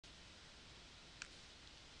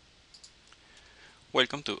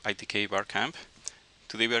Welcome to ITK BarCamp.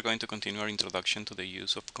 Today we are going to continue our introduction to the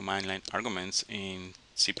use of command line arguments in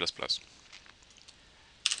C++.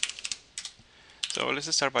 So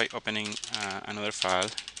let's start by opening another file.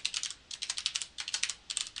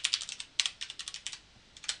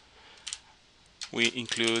 We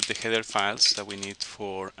include the header files that we need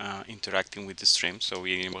for interacting with the stream, so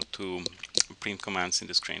we're able to print commands in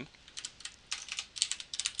the screen.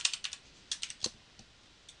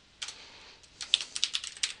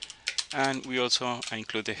 And we also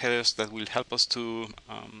include the headers that will help us to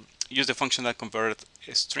use the function that convert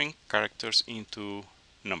string characters into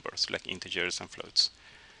numbers, like integers and floats.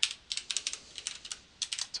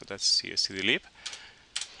 So that's cstdlib.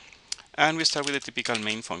 And we start with the typical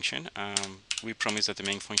main function. We promise that the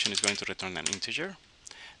main function is going to return an integer,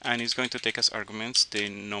 and it's going to take as arguments the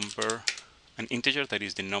number, an integer that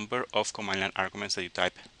is the number of command line arguments that you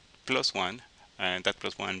type +1, and that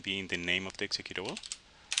 +1 being the name of the executable.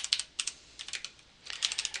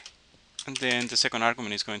 And then the second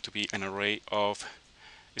argument is going to be an array of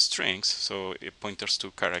strings, so it pointers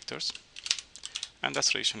to characters, and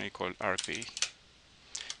that's traditionally called argv.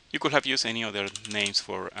 You could have used any other names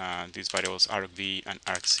for these variables, argv and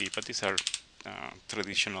argc, but these are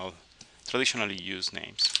traditionally used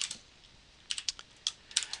names.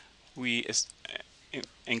 We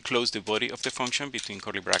enclose the body of the function between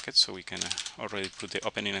curly brackets, so we can already put the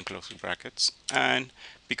opening and closing brackets. And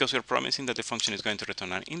because we're promising that the function is going to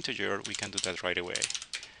return an integer, we can do that right away.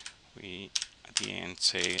 We at the end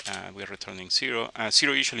say we're returning 0.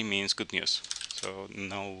 0 usually means good news, so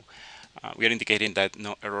no. We are indicating that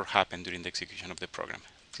no error happened during the execution of the program.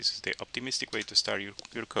 This is the optimistic way to start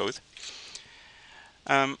your code.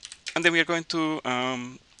 And then we are going to,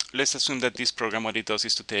 let's assume that this program, what it does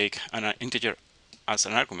is to take an integer as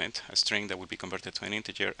an argument, a string that will be converted to an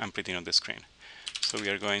integer, and print it on the screen. So we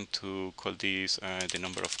are going to call this the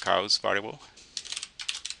number of cows variable.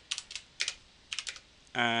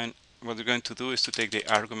 And what we're going to do is to take the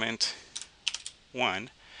argument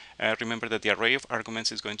 1. Remember that the array of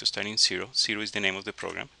arguments is going to start in 0. 0 is the name of the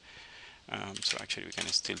program. So actually we can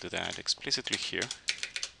still do that explicitly here.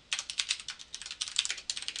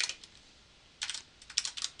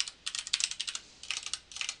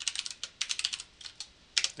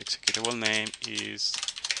 The executable name is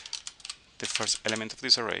the first element of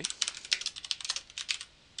this array.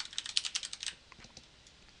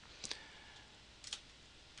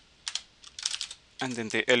 And then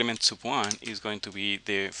the element sub1 is going to be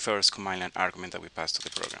the first command line argument that we pass to the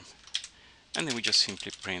program. And then we just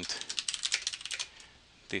simply print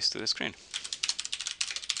this to the screen.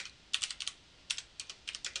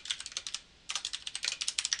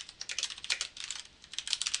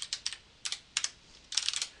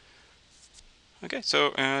 Okay,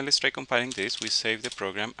 so let's try compiling this. We save the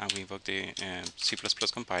program and we invoke the C++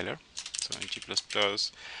 compiler. So in G++,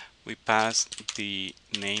 we pass the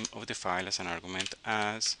name of the file as an argument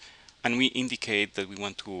and we indicate that we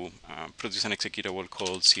want to produce an executable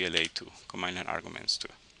called CLA2, command line arguments 2.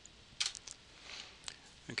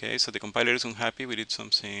 Okay, so the compiler is unhappy. We did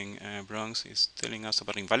something wrong. It's telling us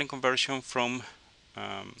about invalid conversion from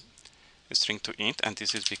a string to int, and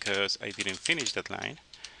this is because I didn't finish that line.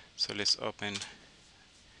 So let's open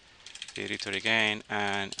the editor again,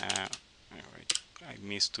 and I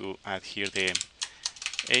missed to add here the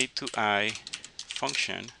a to I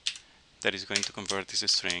function that is going to convert this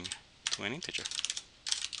string to an integer.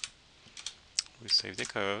 We save the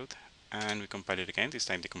code and we compile it again. This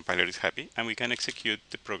time the compiler is happy, and we can execute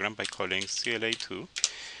the program by calling CLA2,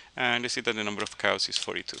 and let's see that the number of cows is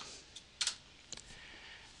 42.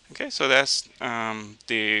 Okay, so that's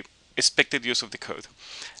the expected use of the code.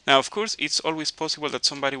 Now, of course, it's always possible that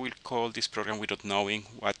somebody will call this program without knowing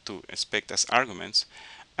what to expect as arguments,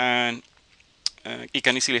 and it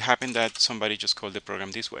can easily happen that somebody just called the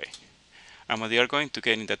program this way. And what they are going to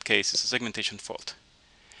get in that case is a segmentation fault.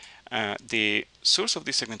 The source of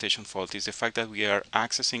this segmentation fault is the fact that we are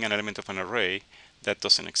accessing an element of an array that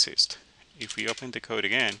doesn't exist. If we open the code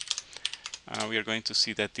again, we are going to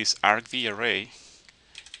see that this argv array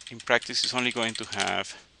in practice is only going to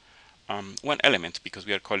have one element, because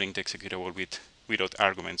we are calling the executable without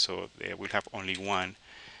arguments, so they will have only one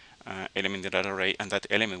element in that array, and that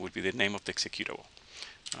element will be the name of the executable.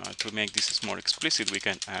 To make this more explicit, we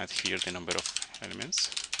can add here the number of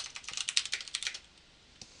elements.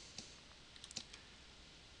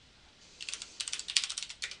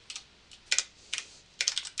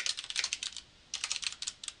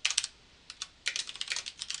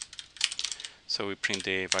 So we print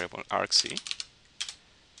the variable argc.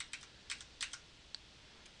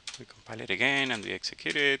 We compile compile it again and we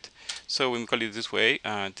execute it. So when we call it this way,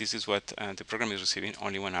 this is what the program is receiving,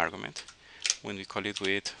 only one argument. When we call it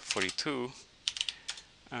with 42,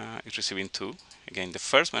 it's receiving 2. Again, the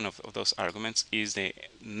first one of those arguments is the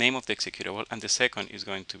name of the executable, and the second is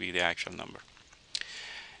going to be the actual number.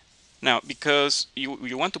 Now, because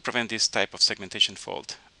you want to prevent this type of segmentation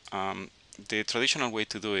fault, the traditional way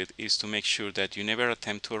to do it is to make sure that you never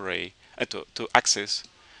attempt to access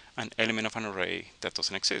an element of an array that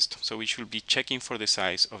doesn't exist. So we should be checking for the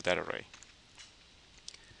size of that array.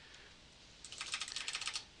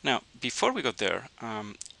 Now, before we got there,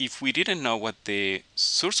 if we didn't know what the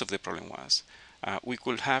source of the problem was, we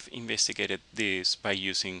could have investigated this by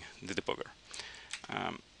using the debugger.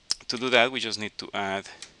 To do that, we just need to add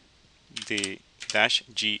the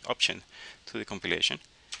 -g option to the compilation,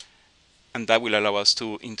 and that will allow us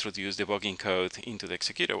to introduce debugging code into the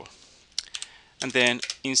executable. And then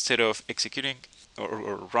instead of executing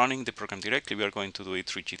or running the program directly, we are going to do it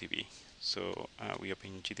through GDB. So we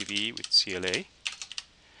open GDB with CLA.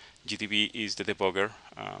 GDB is the debugger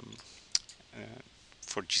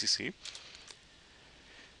for GCC.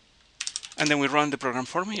 And then we run the program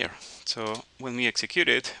from here. So when we execute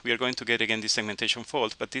it, we are going to get again this segmentation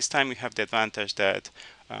fault, but this time we have the advantage that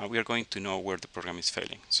we are going to know where the program is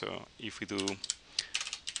failing. So if we do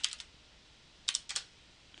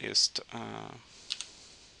list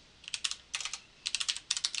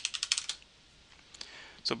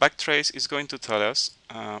so backtrace is going to tell us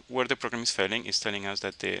where the program is failing. It's telling us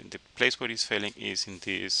that the place where it's failing is in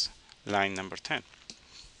this line number 10.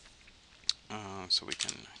 So we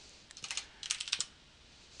can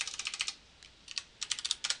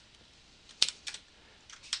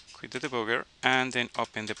quit the debugger and then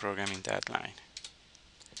open the program in that line,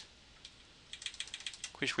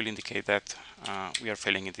 which will indicate that we are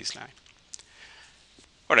failing in this line.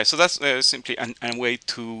 Alright, so that's simply a way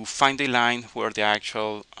to find a line where the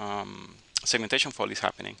actual segmentation fault is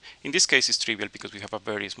happening. In this case, it's trivial because we have a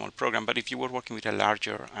very small program, but if you were working with a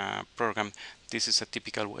larger program, this is a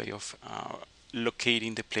typical way of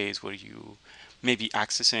locating the place where you may be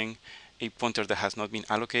accessing a pointer that has not been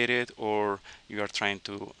allocated, or you are trying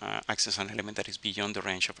to access an element that is beyond the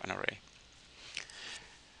range of an array.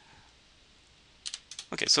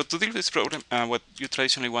 Okay, so to deal with this problem, what you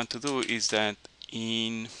traditionally want to do is that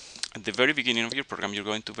at the very beginning of your program,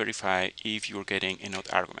 you're going to verify if you're getting enough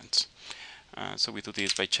arguments. So we do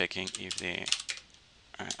this by checking if the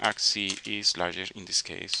argc is larger, in this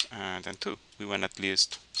case, than 2. We want at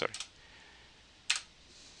least,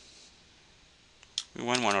 we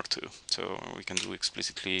want 1 or 2. So we can do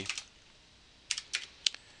explicitly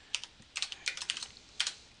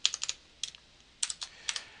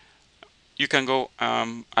you can go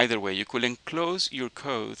either way. You could enclose your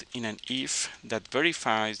code in an if that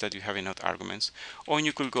verifies that you have enough arguments, or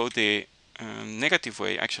you could go the negative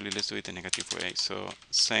way. Actually, let's do it the negative way. So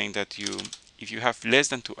saying that if you have less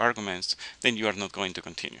than 2 arguments, then you are not going to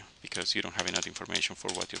continue because you don't have enough information for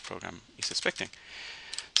what your program is expecting.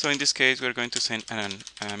 So in this case, we're going to send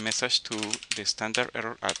a message to the standard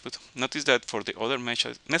error output. Notice that for the other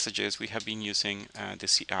messages, we have been using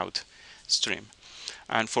the cout stream.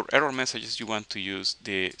 And for error messages, you want to use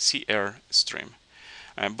the CR stream.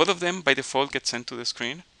 Both of them, by default, get sent to the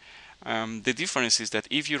screen. The difference is that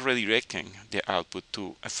if you're redirecting the output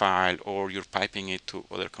to a file or you're piping it to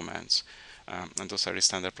other commands, and those are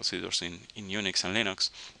standard procedures in Unix and Linux,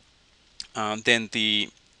 then the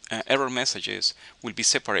error messages will be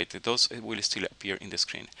separated. Those will still appear in the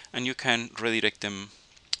screen, and you can redirect them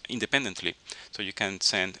independently. So you can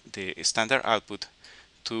send the standard output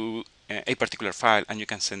to a particular file, and you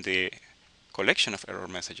can send the collection of error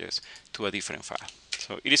messages to a different file.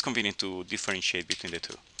 So it is convenient to differentiate between the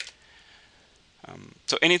two.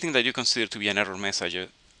 So anything that you consider to be an error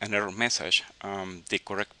message, the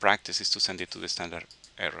correct practice is to send it to the standard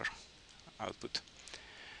error output.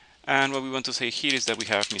 And what we want to say here is that we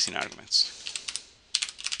have missing arguments.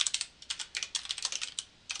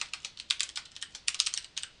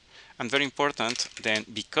 And very important, then,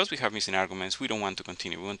 because we have missing arguments, we don't want to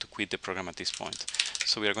continue. We want to quit the program at this point.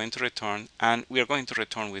 So we are going to return, and we are going to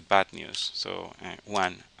return with bad news. So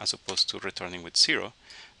 1 as opposed to returning with 0.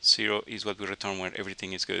 0 is what we return where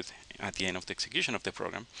everything is good at the end of the execution of the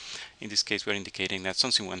program. In this case, we're indicating that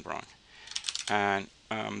something went wrong. And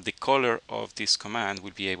the caller of this command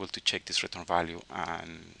will be able to check this return value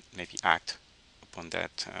and maybe act upon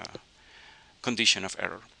that condition of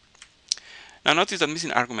error. Now notice that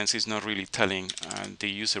missing arguments is not really telling the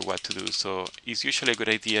user what to do. So it's usually a good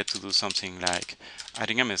idea to do something like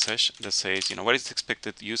adding a message that says, what is the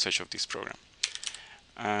expected usage of this program?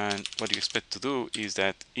 And what you expect to do is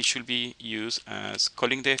that it should be used as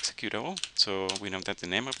calling the executable. So we know that the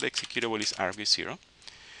name of the executable is arg0,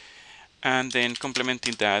 and then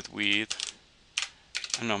complementing that with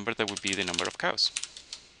a number that would be the number of cows.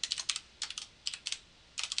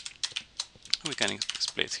 We can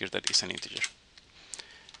explain here that it's an integer.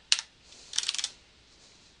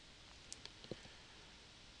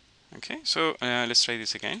 Okay, so let's try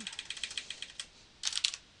this again.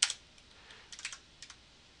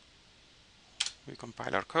 We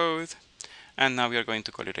compile our code, and now we are going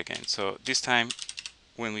to call it again. So this time,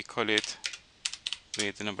 when we call it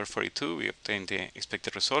with the number 42, we obtain the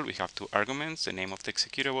expected result. We have two arguments, the name of the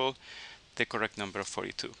executable, the correct number of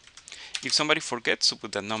 42. If somebody forgets to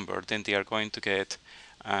put that number, then they are going to get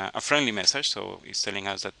a friendly message. So it's telling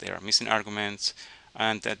us that there are missing arguments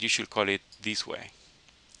and that you should call it this way.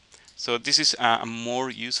 So this is a more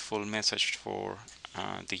useful message for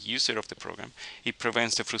the user of the program. It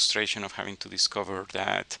prevents the frustration of having to discover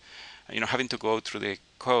that, having to go through the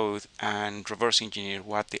code and reverse engineer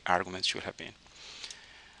what the arguments should have been.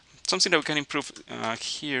 Something that we can improve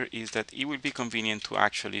here is that it will be convenient to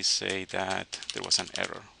actually say that there was an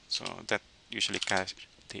error. So that usually catches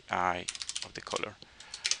the eye of the caller.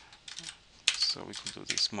 So we can do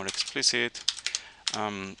this more explicit.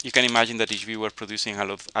 You can imagine that if you were producing a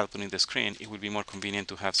lot of output in the screen, it would be more convenient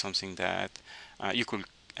to have something that you could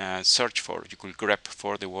search for. You could grep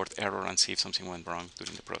for the word error and see if something went wrong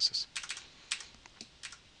during the process.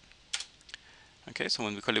 Okay, so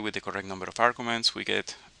when we call it with the correct number of arguments, we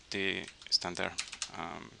get the standard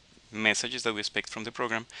messages that we expect from the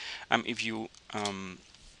program. If you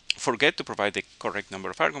forget to provide the correct number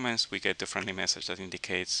of arguments, we get the friendly message that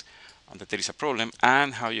indicates that there is a problem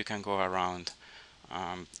and how you can go around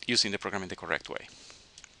using the program in the correct way.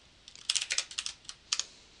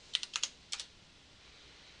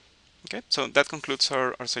 Okay, so that concludes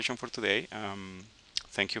our session for today.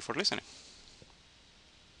 Thank you for listening.